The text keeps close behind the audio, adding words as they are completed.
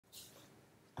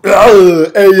Hey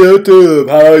YouTube,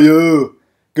 how are you?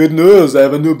 Good news, I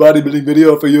have a new bodybuilding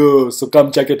video for you, so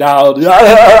come check it out.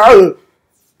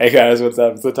 Hey guys, what's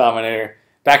up? It's the Dominator.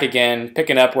 Back again,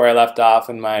 picking up where I left off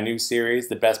in my new series,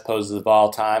 The Best Poses of All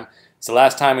Time. So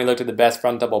last time we looked at the best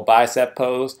front double bicep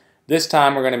pose. This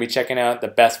time we're going to be checking out the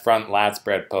best front lat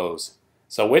spread pose.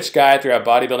 So which guy throughout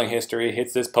bodybuilding history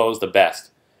hits this pose the best?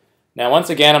 Now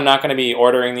once again, I'm not going to be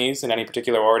ordering these in any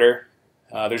particular order.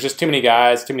 There's just too many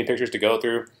guys, too many pictures to go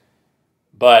through.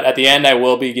 But at the end, I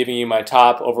will be giving you my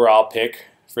top overall pick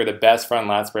for the best front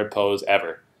lat spread pose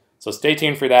ever. So stay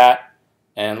tuned for that,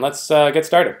 and let's get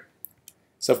started.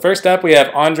 So first up, we have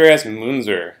Andreas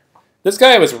Munzer. This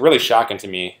guy was really shocking to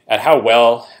me at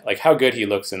how good he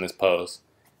looks in this pose,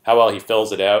 how well he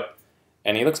fills it out,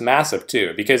 and he looks massive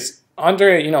too. Because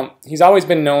Andre, he's always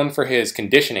been known for his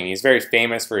conditioning. He's very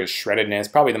famous for his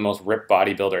shreddedness, probably the most ripped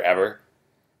bodybuilder ever.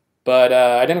 But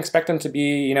I didn't expect him to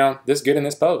be, this good in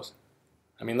this pose.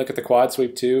 I mean, look at the quad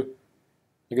sweep too.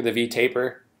 Look at the V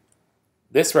taper.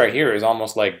 This right here is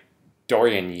almost like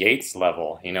Dorian Yates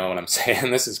level. You know what I'm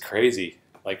saying? This is crazy.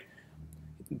 Like,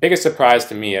 biggest surprise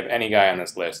to me of any guy on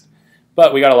this list.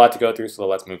 But we got a lot to go through, so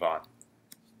let's move on.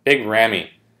 Big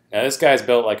Ramy. Now this guy's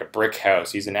built like a brick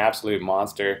house. He's an absolute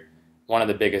monster. One of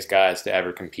the biggest guys to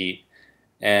ever compete.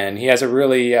 And he has a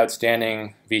really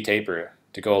outstanding V taper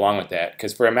to go along with that.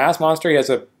 Because for a mass monster, he has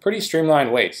a pretty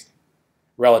streamlined waist,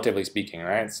 relatively speaking,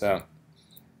 right? So,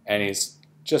 and he's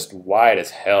just wide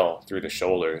as hell through the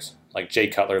shoulders, like Jay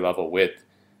Cutler level width.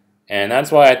 And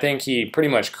that's why I think he pretty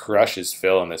much crushes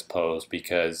Phil in this pose,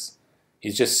 because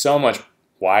he's just so much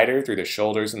wider through the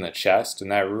shoulders and the chest, and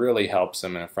that really helps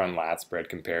him in a front lat spread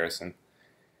comparison.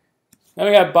 Then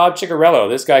we got Bob Ciccarello.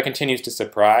 This guy continues to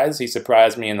surprise. He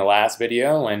surprised me in the last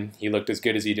video when he looked as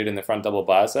good as he did in the front double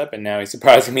bicep, and now he's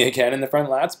surprising me again in the front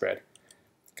lat spread.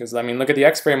 Because, I mean, look at the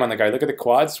X-frame on the guy. Look at the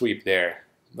quad sweep there.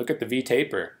 Look at the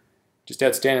V-taper. Just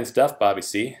outstanding stuff, Bobby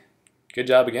C. Good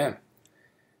job again.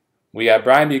 We got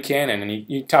Brian Buchanan, and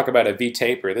you talk about a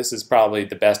V-taper. This is probably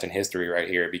the best in history right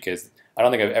here, because I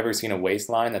don't think I've ever seen a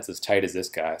waistline that's as tight as this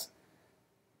guy's.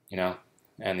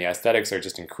 And the aesthetics are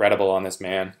just incredible on this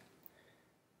man.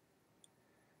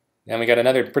 Then we got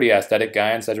another pretty aesthetic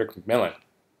guy in Cedric McMillan.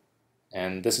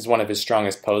 And this is one of his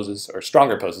strongest poses, or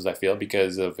stronger poses, I feel,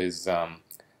 because of his...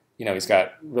 he's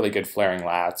got really good flaring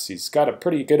lats. He's got a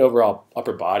pretty good overall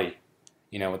upper body,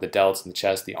 with the delts and the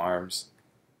chest, the arms.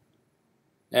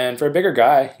 And for a bigger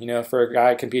guy, for a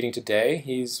guy competing today,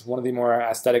 he's one of the more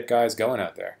aesthetic guys going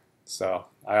out there. So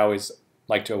I always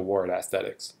like to award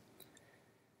aesthetics.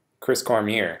 Chris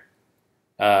Cormier,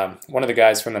 one of the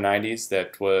guys from the 90s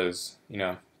that was,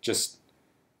 just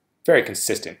very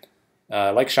consistent.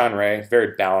 Like Sean Ray,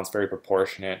 very balanced, very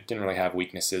proportionate, didn't really have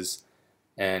weaknesses.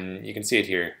 And you can see it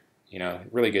here.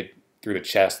 Really good through the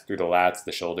chest, through the lats,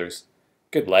 the shoulders.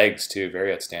 Good legs, too.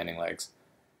 Very outstanding legs.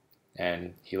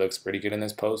 And he looks pretty good in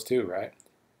this pose, too, right?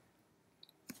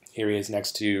 Here he is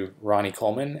next to Ronnie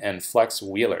Coleman and Flex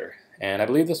Wheeler. And I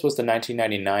believe this was the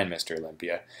 1999 Mr.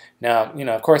 Olympia. Now,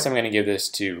 of course I'm going to give this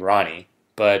to Ronnie.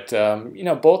 But,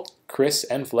 both Chris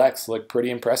and Flex look pretty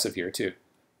impressive here, too.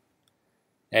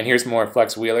 And here's more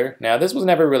Flex Wheeler. Now, this was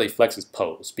never really Flex's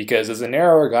pose, because as a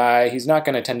narrower guy, he's not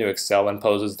going to tend to excel in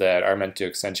poses that are meant to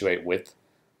accentuate width,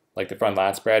 like the front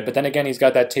lat spread. But then again, he's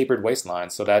got that tapered waistline,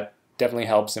 so that definitely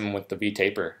helps him with the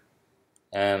V-taper.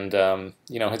 And,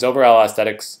 his overall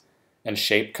aesthetics and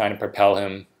shape kind of propel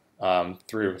him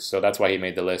through, so that's why he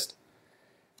made the list.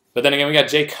 But then again, we got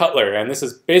Jay Cutler, and this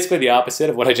is basically the opposite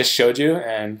of what I just showed you,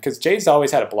 and because Jay's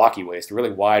always had a blocky waist, a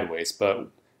really wide waist, but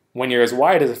when you're as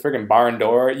wide as a friggin' barn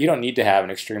door, you don't need to have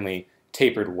an extremely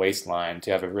tapered waistline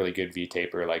to have a really good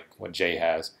V-taper like what Jay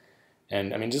has.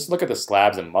 And, I mean, just look at the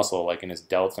slabs of muscle, like in his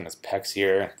delts and his pecs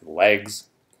here, the legs.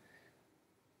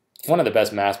 One of the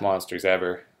best mass monsters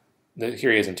ever.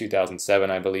 Here he is in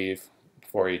 2007, I believe,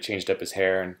 before he changed up his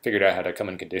hair and figured out how to come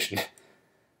in condition.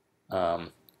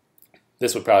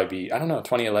 This would probably be, I don't know,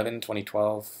 2011,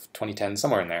 2012, 2010,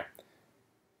 somewhere in there.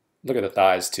 Look at the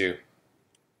thighs, too.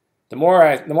 The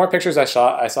more pictures I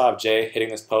saw of Jay hitting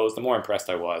this pose, the more impressed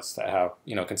I was at how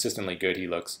consistently good he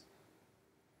looks.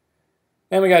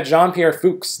 Then we got Jean-Pierre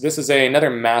Fuchs. This is another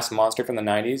mass monster from the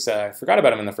 90s. I forgot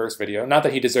about him in the first video. Not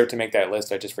that he deserved to make that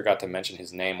list. I just forgot to mention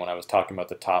his name when I was talking about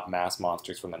the top mass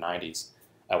monsters from the 90s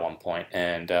at one point.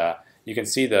 And you can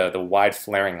see the wide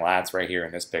flaring lats right here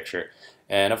in this picture.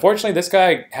 And unfortunately, this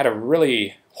guy had a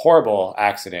really horrible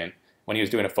accident when he was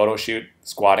doing a photo shoot,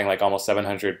 squatting like almost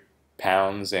 700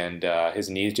 pounds, and his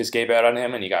knees just gave out on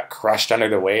him, and he got crushed under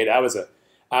the weight. That was an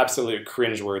absolute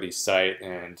cringeworthy sight,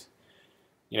 and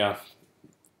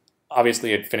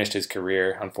Obviously, had finished his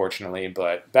career, unfortunately,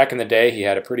 but back in the day, he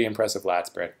had a pretty impressive lat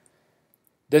spread.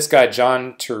 This guy,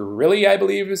 John Turilli, I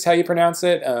believe is how you pronounce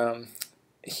it.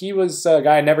 He was a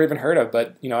guy I never even heard of,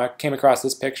 but I came across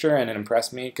this picture and it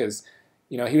impressed me because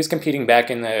he was competing back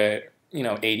in the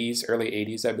 80s, early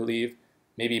 80s, I believe,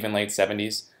 maybe even late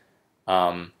 70s.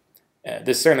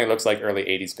 This certainly looks like early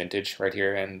 80s vintage right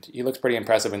here, and he looks pretty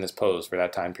impressive in this pose for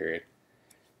that time period.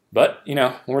 But,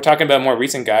 when we're talking about more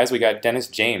recent guys, we got Dennis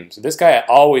James. This guy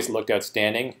always looked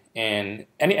outstanding, and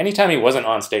anytime he wasn't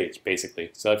on stage, basically.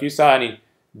 So if you saw any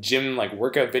gym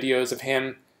workout videos of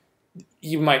him,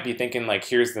 you might be thinking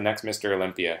here's the next Mr.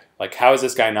 Olympia. How is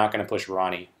this guy not going to push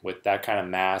Ronnie with that kind of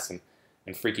mass and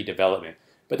freaky development?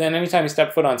 But then anytime he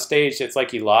stepped foot on stage, it's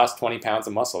like he lost 20 pounds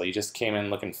of muscle. He just came in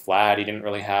looking flat. He didn't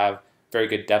really have very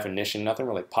good definition. Nothing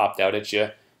really popped out at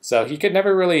you. So he could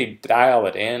never really dial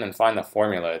it in and find the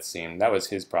formula, it seemed. That was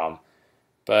his problem.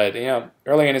 But,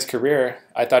 early in his career,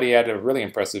 I thought he had a really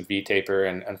impressive V-taper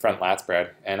and front lat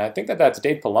spread. And I think that's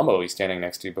Dave Palumbo he's standing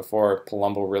next to before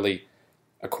Palumbo really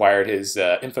acquired his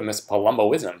infamous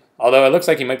Palumboism. Although it looks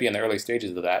like he might be in the early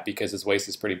stages of that because his waist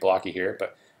is pretty blocky here.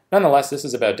 But nonetheless, this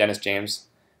is about Dennis James.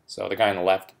 So the guy on the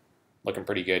left looking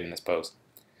pretty good in this pose.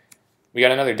 We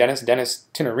got another Dennis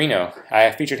Tinerino.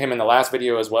 I featured him in the last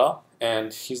video as well,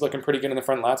 and he's looking pretty good in the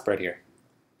front lat spread here.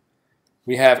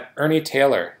 We have Ernie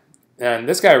Taylor, and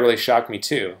this guy really shocked me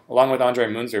too, along with Andre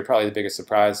Munzer, probably the biggest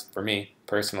surprise for me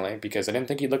personally, because I didn't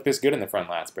think he'd look this good in the front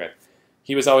lat spread.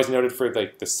 He was always noted for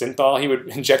the synthol he would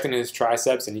inject into his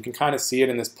triceps, and you can kind of see it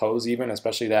in this pose even,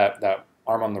 especially that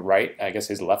arm on the right, I guess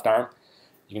his left arm.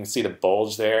 You can see the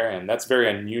bulge there, and that's very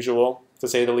unusual, to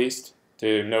say the least,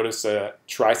 to notice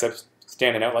triceps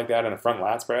standing out like that in a front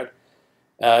lat spread.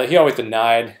 He always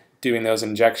denied doing those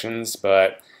injections,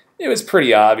 but it was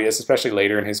pretty obvious, especially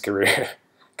later in his career,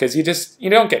 because you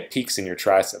don't get peaks in your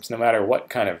triceps, no matter what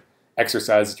kind of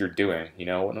exercises you're doing,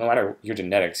 no matter your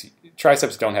genetics.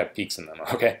 Triceps don't have peaks in them,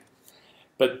 okay?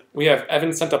 But we have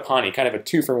Evan Centopani, kind of a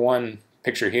 2-for-1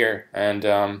 picture here,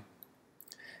 and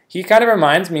he kind of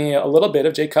reminds me a little bit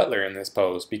of Jay Cutler in this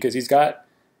pose, because he's got,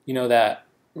 that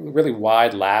really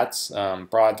wide lats,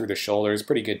 broad through the shoulders,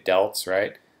 pretty good delts,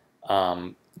 right?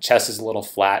 Chest is a little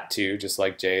flat too, just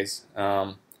like Jay's.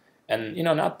 And,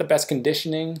 not the best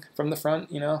conditioning from the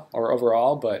front, or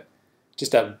overall, but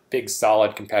just a big,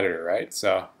 solid competitor, right?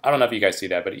 So I don't know if you guys see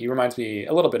that, but he reminds me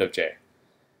a little bit of Jay.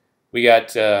 We got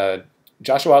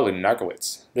Joshua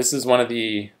Lunarkowicz. This is one of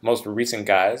the most recent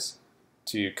guys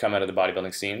to come out of the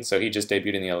bodybuilding scene. So he just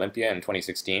debuted in the Olympia in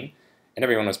 2016. And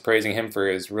everyone was praising him for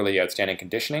his really outstanding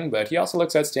conditioning, but he also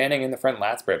looks outstanding in the front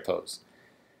lat spread pose.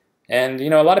 And,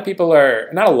 a lot of people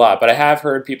not a lot, but I have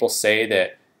heard people say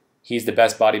that he's the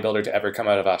best bodybuilder to ever come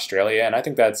out of Australia, and I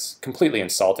think that's completely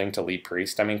insulting to Lee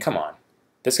Priest. I mean, come on.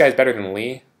 This guy's better than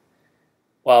Lee?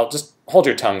 Well, just hold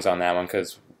your tongues on that one,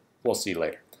 because we'll see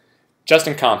later.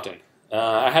 Justin Compton.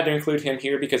 I had to include him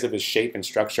here because of his shape and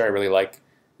structure. I really like,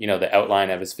 the outline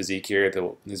of his physique here,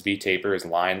 his V-taper, his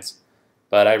lines.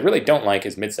 But I really don't like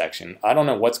his midsection. I don't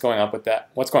know what's going on with that.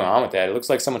 It looks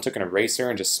like someone took an eraser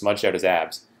and just smudged out his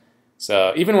abs.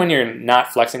 So even when you're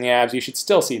not flexing the abs, you should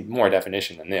still see more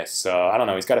definition than this. So I don't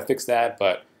know. He's got to fix that,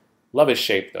 but love his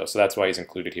shape, though, so that's why he's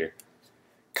included here.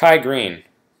 Kai Green.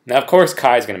 Now, of course,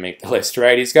 Kai's going to make the list,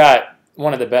 right? He's got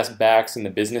one of the best backs in the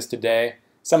business today,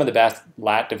 some of the best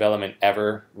lat development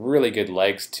ever, really good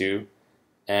legs, too,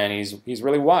 and he's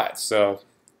really wide. So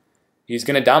he's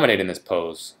going to dominate in this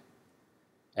pose.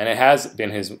 And it has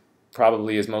been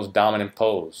probably his most dominant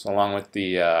pose, along with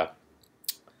the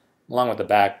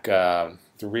back, the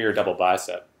rear double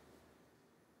bicep.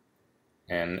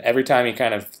 And every time he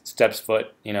kind of steps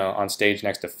foot, on stage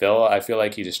next to Phil, I feel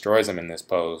like he destroys him in this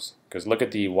pose. Because look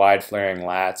at the wide flaring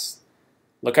lats.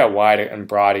 Look how wide and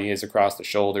broad he is across the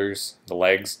shoulders, the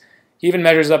legs. He even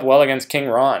measures up well against King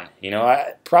Ron.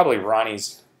 Probably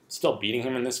Ronnie's still beating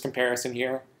him in this comparison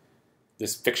here,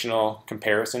 this fictional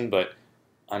comparison, but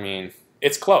I mean,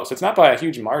 it's close. It's not by a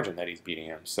huge margin that he's beating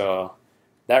him. So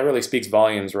that really speaks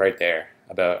volumes right there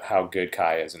about how good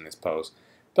Kai is in this pose.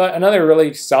 But another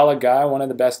really solid guy, one of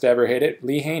the best to ever hit it,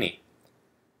 Lee Haney.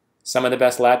 Some of the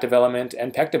best lat development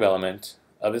and pec development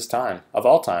of his time, of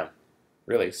all time,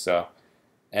 really.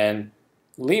 And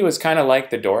Lee was kind of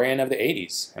like the Dorian of the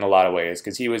 80s in a lot of ways,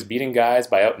 because he was beating guys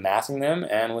by outmassing them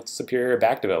and with superior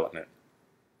back development.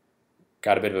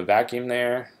 Got a bit of a vacuum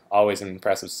there, always an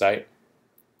impressive sight.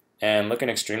 And looking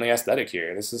extremely aesthetic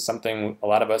here. This is something a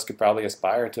lot of us could probably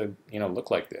aspire to, look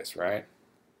like this, right?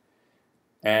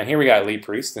 And here we got Lee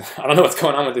Priest. I don't know what's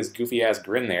going on with this goofy-ass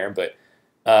grin there, but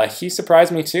He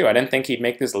surprised me too. I didn't think he'd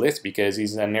make this list because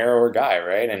he's a narrower guy,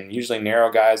 right? And usually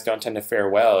narrow guys don't tend to fare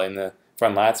well in the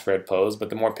front lat spread pose. But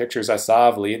the more pictures I saw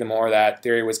of Lee, the more that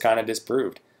theory was kind of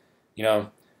disproved. You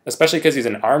know, especially because he's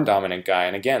an arm dominant guy,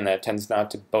 and again, that tends not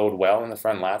to bode well in the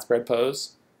front lat spread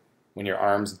pose when your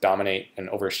arms dominate and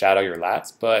overshadow your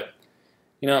lats. But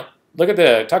look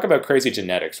at talk about crazy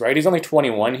genetics, right? He's only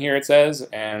 21 here, it says,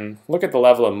 and look at the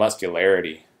level of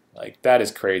muscularity. Like, that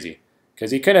is crazy.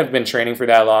 Because he couldn't have been training for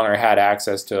that long or had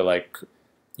access to, like,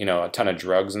 a ton of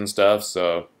drugs and stuff.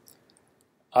 So,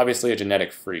 obviously a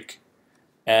genetic freak.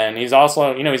 And he's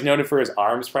also, he's noted for his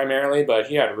arms primarily, but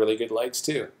he had really good legs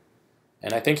too.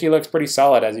 And I think he looks pretty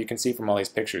solid, as you can see from all these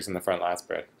pictures in the front lat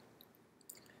spread.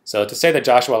 So to say that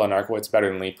Joshua Lenarkowitz is better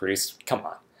than Lee Priest, come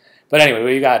on. But anyway,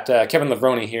 we got Kevin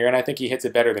Levrone here, and I think he hits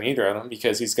it better than either of them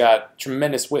because he's got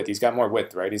tremendous width. He's got more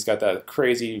width, right? He's got the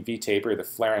crazy V-taper, the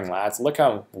flaring lats. Look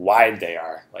how wide they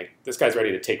are. Like, this guy's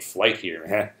ready to take flight here,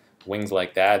 man. Wings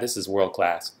like that. This is world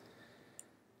class.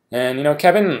 And,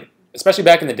 Kevin, especially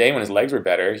back in the day when his legs were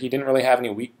better, he didn't really have any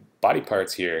weak body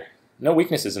parts here. No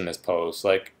weaknesses in this pose.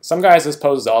 Like, some guys, this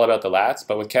pose is all about the lats,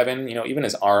 but with Kevin, even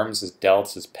his arms, his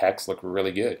delts, his pecs look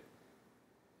really good.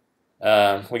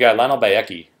 We got Lionel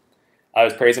Bayecki. I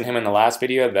was praising him in the last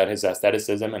video about his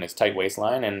aestheticism and his tight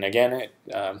waistline, and again,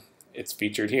 it's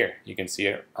featured here. You can see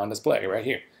it on display right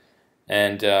here.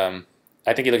 And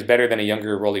I think he looks better than a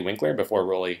younger Rolly Winkler before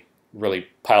Rolly really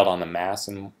piled on the mass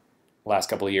in the last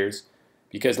couple of years.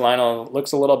 Because Lionel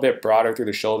looks a little bit broader through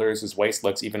the shoulders, his waist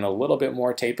looks even a little bit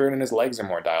more tapered, and his legs are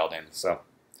more dialed in. So,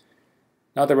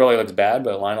 not that Rolly looks bad,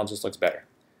 but Lionel just looks better.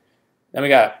 Then we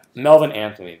got Melvin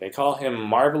Anthony. They call him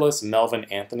Marvelous Melvin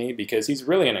Anthony because he's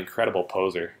really an incredible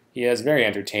poser. He has very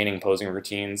entertaining posing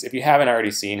routines. If you haven't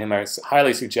already seen him, I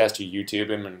highly suggest you YouTube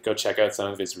him and go check out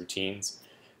some of his routines.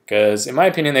 Because, in my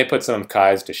opinion, they put some of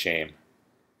Kai's to shame.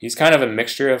 He's kind of a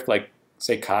mixture of, like,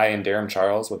 say, Kai and Darren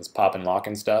Charles with his pop and lock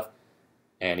and stuff.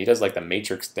 And he does, like, the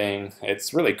Matrix thing.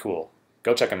 It's really cool.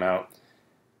 Go check him out.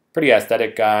 Pretty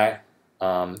aesthetic guy.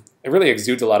 It really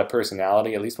exudes a lot of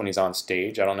personality, at least when he's on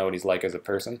stage. I don't know what he's like as a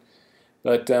person.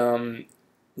 But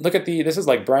look at this is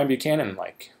like Brian Buchanan,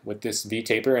 like, with this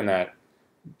V-taper and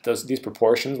these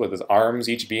proportions with his arms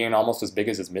each being almost as big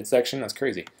as his midsection. That's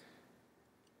crazy.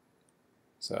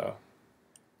 So,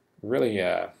 really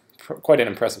quite an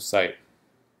impressive sight.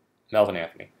 Melvin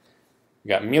Anthony. We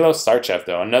got Milos Sarcev,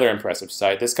 though, another impressive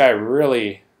sight. This guy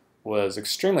really was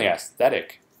extremely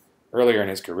aesthetic earlier in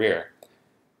his career.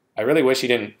 I really wish he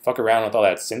didn't fuck around with all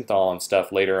that synthol and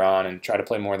stuff later on and try to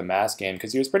play more of the mass game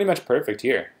because he was pretty much perfect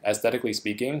here, aesthetically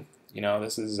speaking.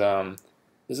 This is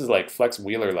like Flex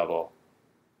Wheeler level.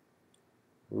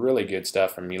 Really good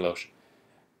stuff from Milos.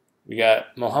 We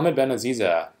got Mohammed Ben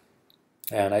Aziza,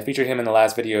 and I featured him in the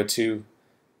last video too.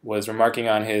 Was remarking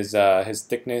on his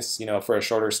thickness, for a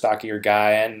shorter, stockier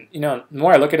guy, and the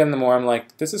more I look at him, the more I'm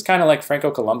like, this is kind of like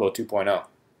Franco Columbu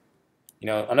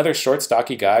 2.0. Another short,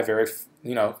 stocky guy, very,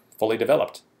 fully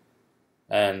developed.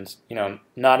 And,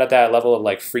 not at that level of,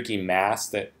 like, freaky mass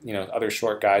that, other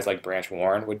short guys like Branch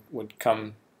Warren would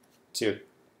come to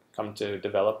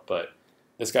develop. But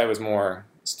this guy was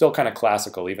still kind of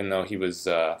classical, even though he was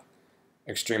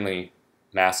extremely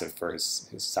massive for his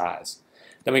size.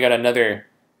 Then we got another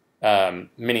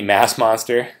mini mass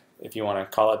monster, if you want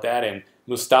to call it that, and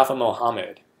Mustafa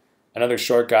Mohammed. Another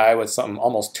short guy with some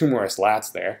almost tumorous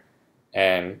lats there.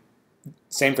 And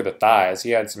same for the thighs.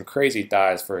 He had some crazy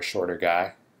thighs for a shorter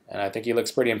guy. And I think he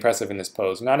looks pretty impressive in this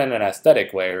pose. Not in an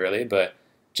aesthetic way, really, but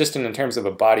just in terms of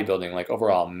a bodybuilding, like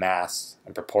overall mass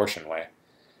and proportion way.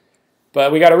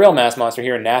 But we got a real mass monster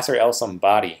here, Nasser El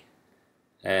Somebody.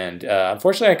 And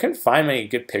unfortunately, I couldn't find many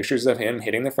good pictures of him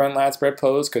hitting the front lat spread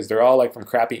pose because they're all like from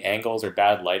crappy angles or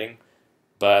bad lighting.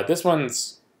 But this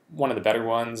one's one of the better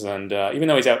ones. And even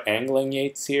though he's out angling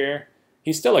Yates here,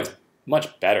 he still looks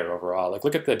much better overall. Like,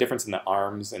 look at the difference in the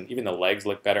arms, and even the legs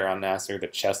look better on Nasser. The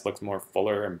chest looks more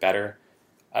fuller and better.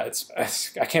 I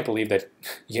can't believe that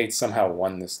Yates somehow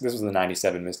won this. This was the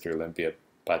 97 Mr. Olympia,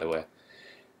 by the way.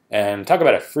 And talk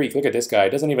about a freak. Look at this guy. He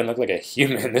doesn't even look like a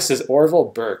human. This is Orville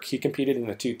Burke. He competed in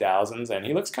the 2000s, and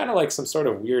he looks kind of like some sort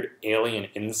of weird alien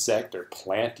insect or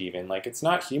plant even. Like, it's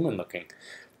not human looking.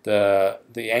 The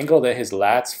angle that his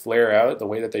lats flare out, the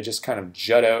way that they just kind of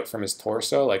jut out from his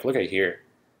torso, like, look at here.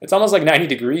 It's almost like 90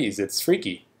 degrees. It's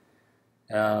freaky.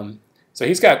 So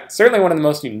he's got certainly one of the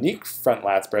most unique front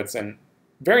lat spreads and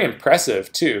very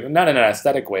impressive too. Not in an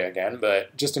aesthetic way again,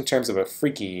 but just in terms of a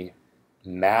freaky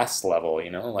mass level,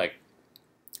 like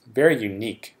very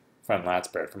unique front lat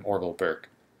spread from Orville Burke.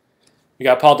 We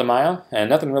got Paul DeMaio,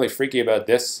 and nothing really freaky about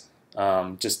this.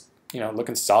 Just,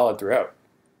 looking solid throughout.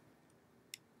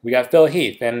 we got Phil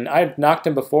Heath, and I've knocked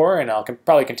him before, and I'll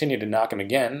probably continue to knock him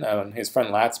again on his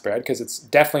front lat spread, because it's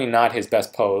definitely not his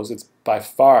best pose. It's by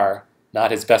far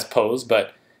not his best pose,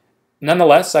 but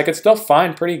nonetheless, I could still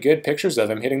find pretty good pictures of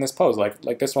him hitting this pose,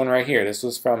 like this one right here. This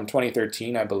was from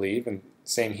 2013, I believe, and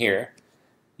same here.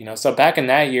 So back in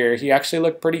that year, he actually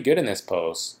looked pretty good in this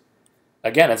pose.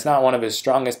 Again, it's not one of his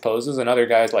strongest poses, and other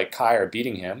guys like Kai are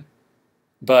beating him.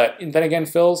 But then again,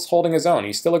 Phil's holding his own.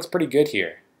 He still looks pretty good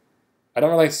here. I don't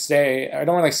really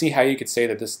see how you could say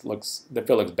that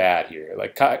Phil looks bad here.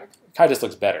 Like Kai just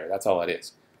looks better. That's all it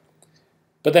is.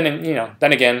 But then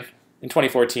again, in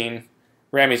 2014,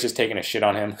 Rami's just taking a shit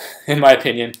on him, in my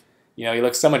opinion. He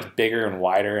looks so much bigger and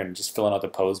wider and just filling out the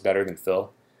pose better than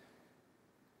Phil.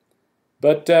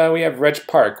 But we have Reg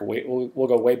Park. We'll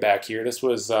go way back here. This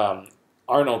was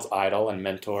Arnold's idol and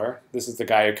mentor. This is the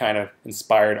guy who kind of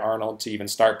inspired Arnold to even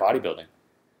start bodybuilding.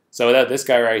 So without this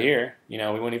guy right here, we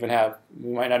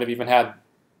might not have even had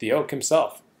the Oak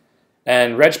himself.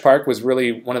 And Reg Park was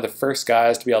really one of the first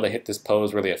guys to be able to hit this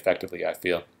pose really effectively, I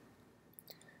feel.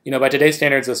 By today's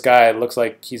standards, this guy looks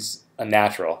like he's a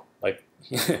natural.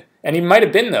 And he might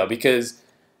have been, though, because,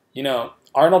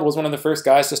 Arnold was one of the first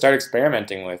guys to start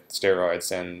experimenting with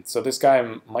steroids. And so this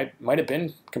guy might have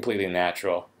been completely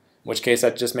natural, in which case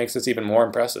that just makes this even more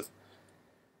impressive.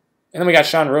 And then we got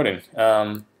Sean Roden.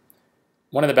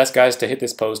 One of the best guys to hit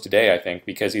this pose today, I think,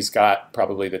 because he's got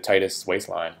probably the tightest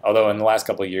waistline. Although in the last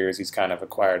couple of years, he's kind of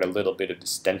acquired a little bit of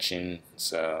distension.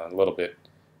 So a little bit,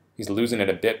 he's losing it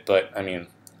a bit. But, I mean,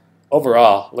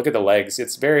 overall, look at the legs.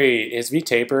 His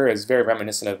V-taper is very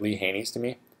reminiscent of Lee Haney's to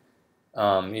me.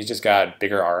 He's just got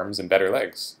bigger arms and better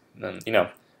legs. And,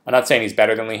 I'm not saying he's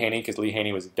better than Lee Haney, because Lee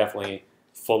Haney was definitely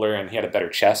fuller and he had a better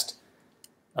chest.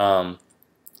 But,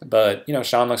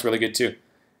 Sean looks really good too.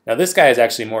 Now, this guy is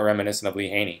actually more reminiscent of Lee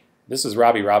Haney. This is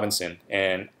Robbie Robinson,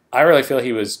 and I really feel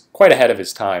he was quite ahead of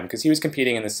his time, because he was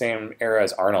competing in the same era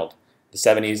as Arnold, the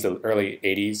 70s, the early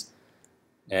 80s.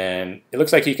 And it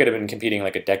looks like he could have been competing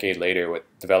like a decade later with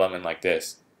development like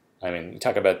this. I mean, you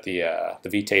talk about the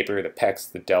V-taper, the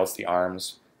pecs, the delts, the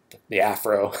arms, the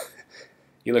afro.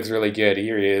 He looks really good.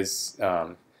 Here he is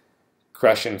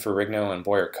crushing Ferrigno and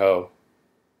Boyer Co.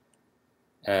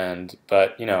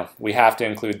 But we have to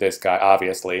include this guy,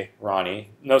 obviously,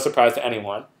 Ronnie. No surprise to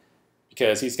anyone,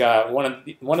 because he's got one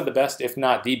of the best, if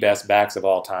not the best, backs of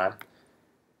all time,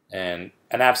 and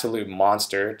an absolute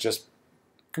monster, just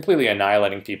completely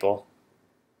annihilating people,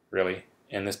 really,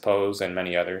 in this pose and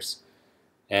many others.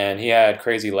 And he had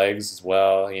crazy legs as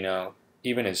well.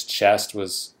 Even his chest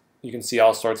was, you can see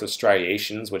all sorts of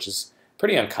striations, which is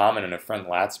pretty uncommon in a front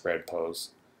lat spread pose.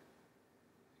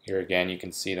 Here again, you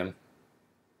can see them.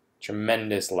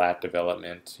 Tremendous lat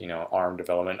development, arm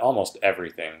development. Almost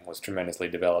everything was tremendously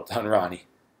developed on Ronnie.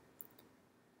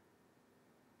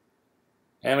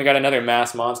 And we got another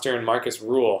mass monster in Marcus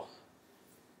Rule.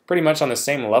 Pretty much on the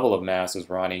same level of mass as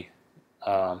Ronnie.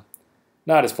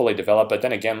 Not as fully developed, but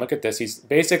then again, look at this. He's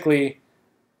basically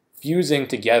fusing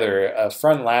together a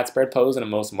front lat spread pose and a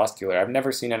most muscular. I've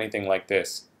never seen anything like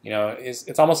this.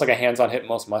 It's almost like a hands-on hip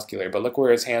most muscular, but look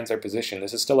where his hands are positioned.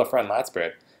 This is still a front lat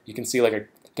spread. You can see like a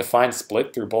defined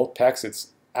split through both pecs.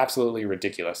 It's absolutely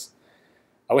ridiculous.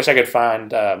 I wish I could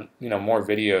find more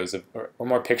videos or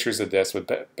more pictures of this with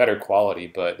better quality,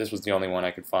 but this was the only one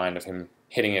I could find of him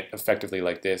hitting it effectively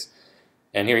like this.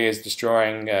 And here he is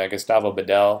destroying Gustavo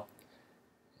Bedell.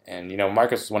 And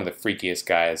Marcus was one of the freakiest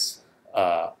guys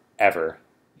ever.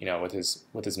 With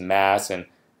his mass and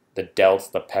the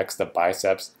delts, the pecs, the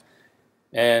biceps.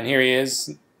 And here he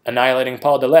is annihilating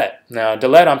Paul Dillette. Now,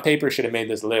 Dillette on paper should have made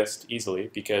this list easily,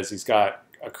 because he's got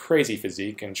a crazy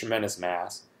physique and tremendous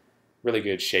mass. Really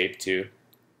good shape, too.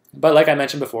 But like I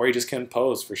mentioned before, he just couldn't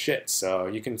pose for shit. So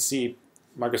you can see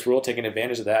Marcus Rule taking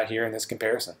advantage of that here in this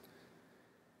comparison.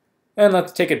 And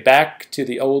let's take it back to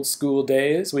the old school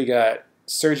days. We got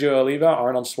Sergio Oliva,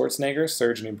 Arnold Schwarzenegger,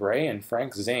 Serge Nubret, and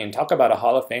Frank Zane. Talk about a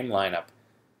Hall of Fame lineup.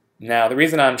 Now, the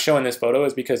reason I'm showing this photo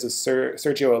is because of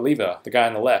Sergio Oliva, the guy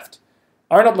on the left.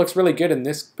 Arnold looks really good in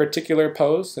this particular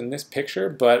pose, in this picture,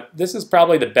 but this is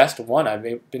probably the best one I've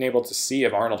been able to see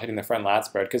of Arnold hitting the front lat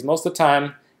spread, because most of the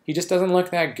time, he just doesn't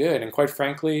look that good, and quite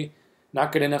frankly,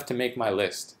 not good enough to make my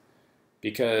list.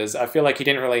 Because I feel like he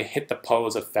didn't really hit the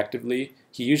pose effectively.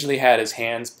 He usually had his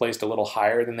hands placed a little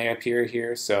higher than they appear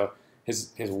here, so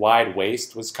his wide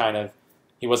waist was kind of,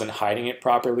 he wasn't hiding it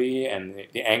properly, and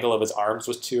the angle of his arms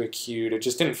was too acute. It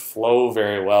just didn't flow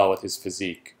very well with his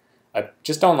physique. I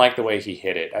just don't like the way he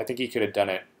hit it. I think he could have done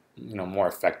it, more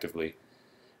effectively.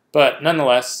 But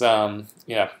nonetheless,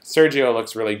 Sergio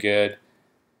looks really good.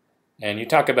 And you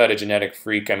talk about a genetic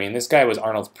freak. I mean, this guy was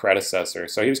Arnold's predecessor.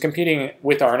 So he was competing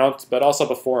with Arnold, but also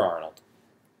before Arnold.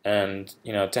 And,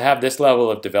 you know, to have this level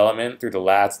of development through the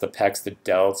lats, the pecs, the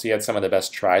delts, he had some of the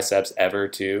best triceps ever,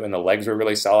 too. And the legs were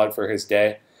really solid for his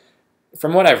day.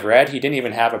 From what I've read, he didn't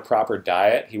even have a proper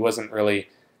diet. He wasn't really,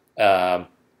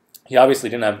 he obviously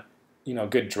didn't have, you know,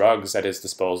 good drugs at his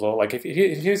disposal. Like, if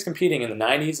he was competing in the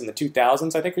 90s and the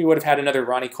 2000s, I think we would have had another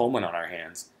Ronnie Coleman on our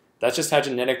hands. That's just how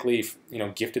genetically, you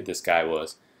know, gifted this guy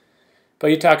was.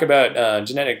 But you talk about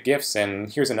genetic gifts,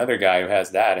 and here's another guy who has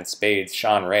that in spades,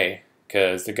 Sean Ray,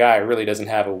 because the guy really doesn't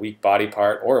have a weak body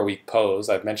part or a weak pose.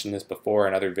 I've mentioned this before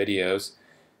in other videos.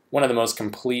 One of the most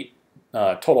complete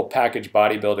total package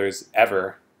bodybuilders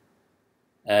ever.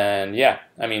 And yeah,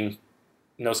 I mean,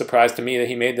 no surprise to me that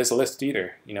he made this list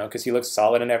either, you know, because he looks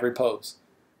solid in every pose.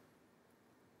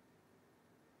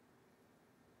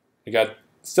 We got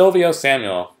Silvio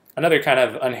Samuel, another kind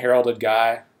of unheralded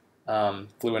guy.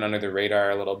 Flew in under the radar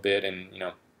a little bit in, you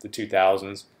know, the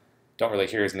 2000s. Don't really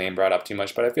hear his name brought up too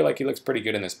much, but I feel like he looks pretty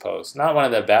good in this pose. Not one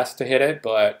of the best to hit it,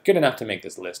 but good enough to make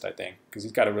this list, I think, because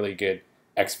he's got a really good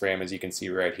X-frame, as you can see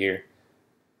right here.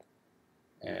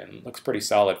 And looks pretty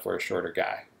solid for a shorter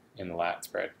guy in the lat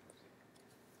spread.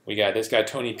 We got this guy,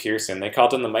 Tony Pearson. They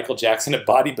called him the Michael Jackson of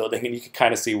bodybuilding, and you can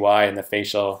kind of see why in the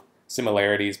facial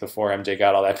similarities before MJ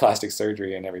got all that plastic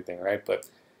surgery and everything, right? But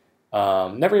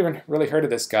never even really heard of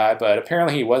this guy, but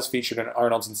apparently he was featured in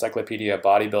Arnold's Encyclopedia of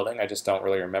Bodybuilding. I just don't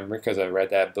really remember because I read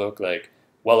that book like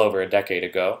well over a decade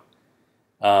ago.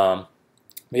 But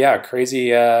yeah,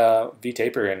 crazy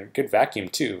V-taper and good vacuum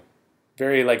too.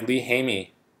 Very like Lee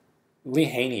Haney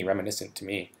reminiscent to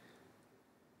me.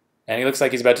 And he looks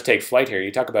like he's about to take flight here.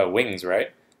 You talk about wings,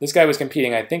 right? This guy was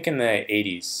competing, I think, in the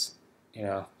 80s. You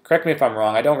know, correct me if I'm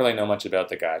wrong. I don't really know much about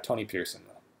the guy. Tony Pearson,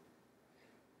 though.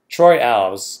 Troy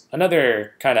Alves,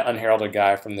 another kind of unheralded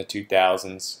guy from the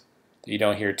 2000s that you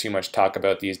don't hear too much talk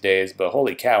about these days. But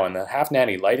holy cow, in the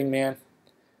half-natty lighting, man,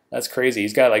 that's crazy.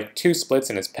 He's got like 2 splits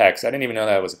in his pecs. I didn't even know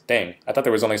that was a thing. I thought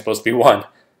there was only supposed to be 1.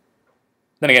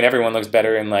 Then again, everyone looks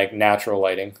better in like natural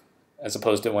lighting as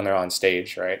opposed to when they're on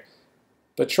stage, right?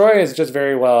 But Troy is just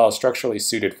very well structurally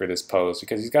suited for this pose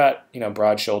because he's got, you know,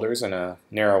 broad shoulders and a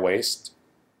narrow waist,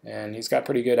 and he's got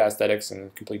pretty good aesthetics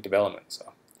and complete development.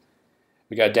 So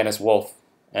we got Dennis Wolf,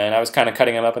 and I was kind of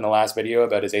cutting him up in the last video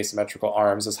about his asymmetrical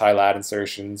arms, his high lat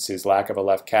insertions, his lack of a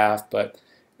left calf, but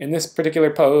in this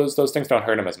particular pose, those things don't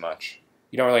hurt him as much.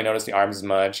 You don't really notice the arms as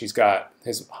much. He's got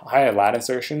his high lat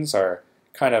insertions are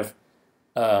kind of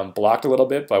blocked a little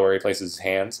bit by where he places his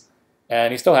hands.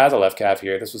 And he still has a left calf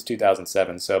here. This was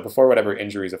 2007, so before whatever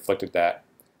injuries afflicted that.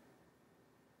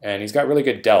 And he's got really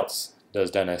good delts,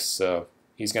 does Dennis, so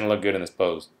he's going to look good in this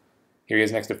pose. Here he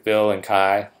is next to Phil and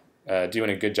Kai, doing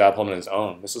a good job holding his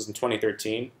own. This was in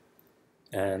 2013,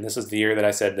 and this is the year that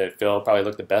I said that Phil probably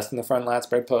looked the best in the front lat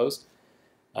spread pose.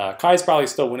 Kai's probably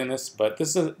still winning this, but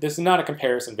this is not a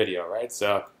comparison video, right?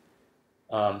 So,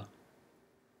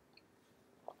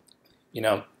 you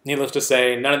know, needless to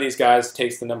say, none of these guys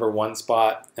takes the #1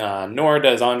 spot, nor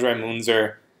does Andre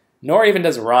Munzer, nor even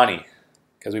does Ronnie,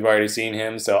 because we've already seen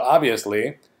him. So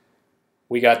obviously,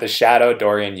 we got the shadow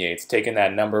Dorian Yates taking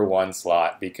that #1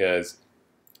 slot because,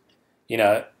 you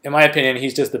know, in my opinion,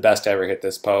 he's just the best to ever hit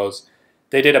this pose.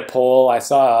 They did a poll. I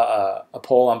saw a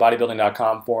poll on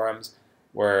bodybuilding.com forums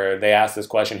where they asked this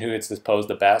question, who hits this pose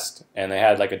the best? And they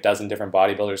had like a dozen different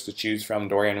bodybuilders to choose from.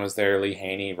 Dorian was there, Lee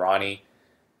Haney, Ronnie.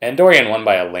 And Dorian won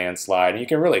by a landslide, and you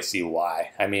can really see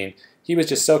why. I mean, he was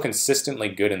just so consistently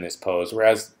good in this pose,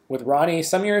 whereas with Ronnie,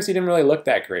 some years he didn't really look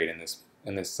that great in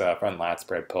this front lat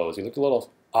spread pose. He looked a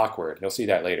little awkward. You'll see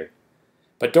that later.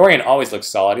 But Dorian always looked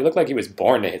solid. He looked like he was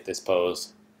born to hit this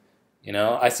pose. You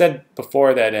know, I said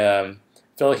before that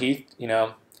Phil Heath, you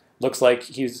know, looks like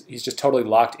he's just totally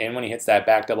locked in when he hits that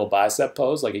back double bicep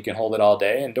pose, like he can hold it all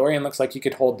day. And Dorian looks like he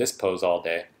could hold this pose all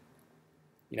day.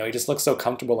 You know, he just looks so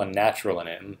comfortable and natural in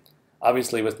it. And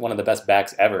obviously, with one of the best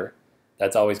backs ever,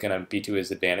 that's always going to be to his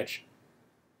advantage.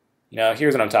 You know,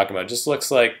 here's what I'm talking about. It just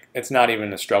looks like it's not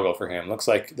even a struggle for him. Looks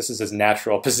like this is his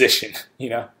natural position, you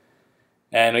know?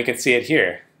 And we can see it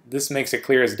here. This makes it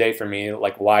clear as day for me,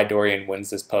 like why Dorian wins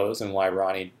this pose and why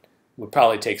Ronnie would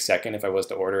probably take second if I was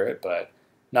to order it, but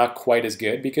not quite as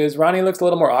good because Ronnie looks a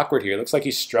little more awkward here. It looks like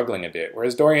he's struggling a bit,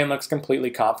 whereas Dorian looks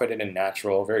completely confident and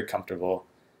natural, very comfortable.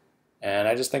 And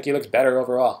I just think he looks better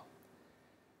overall.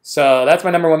 So that's my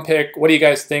 #1 pick. What do you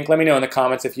guys think? Let me know in the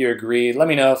comments if you agree. Let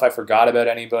me know if I forgot about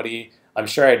anybody. I'm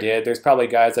sure I did. There's probably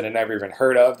guys that I never even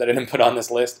heard of that I didn't put on this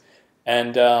list.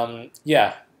 And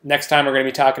yeah, next time we're going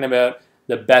to be talking about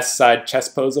the best side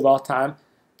chest pose of all time.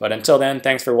 But until then,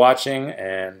 thanks for watching,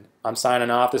 and I'm signing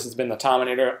off. This has been the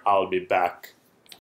Tominator. I'll be back.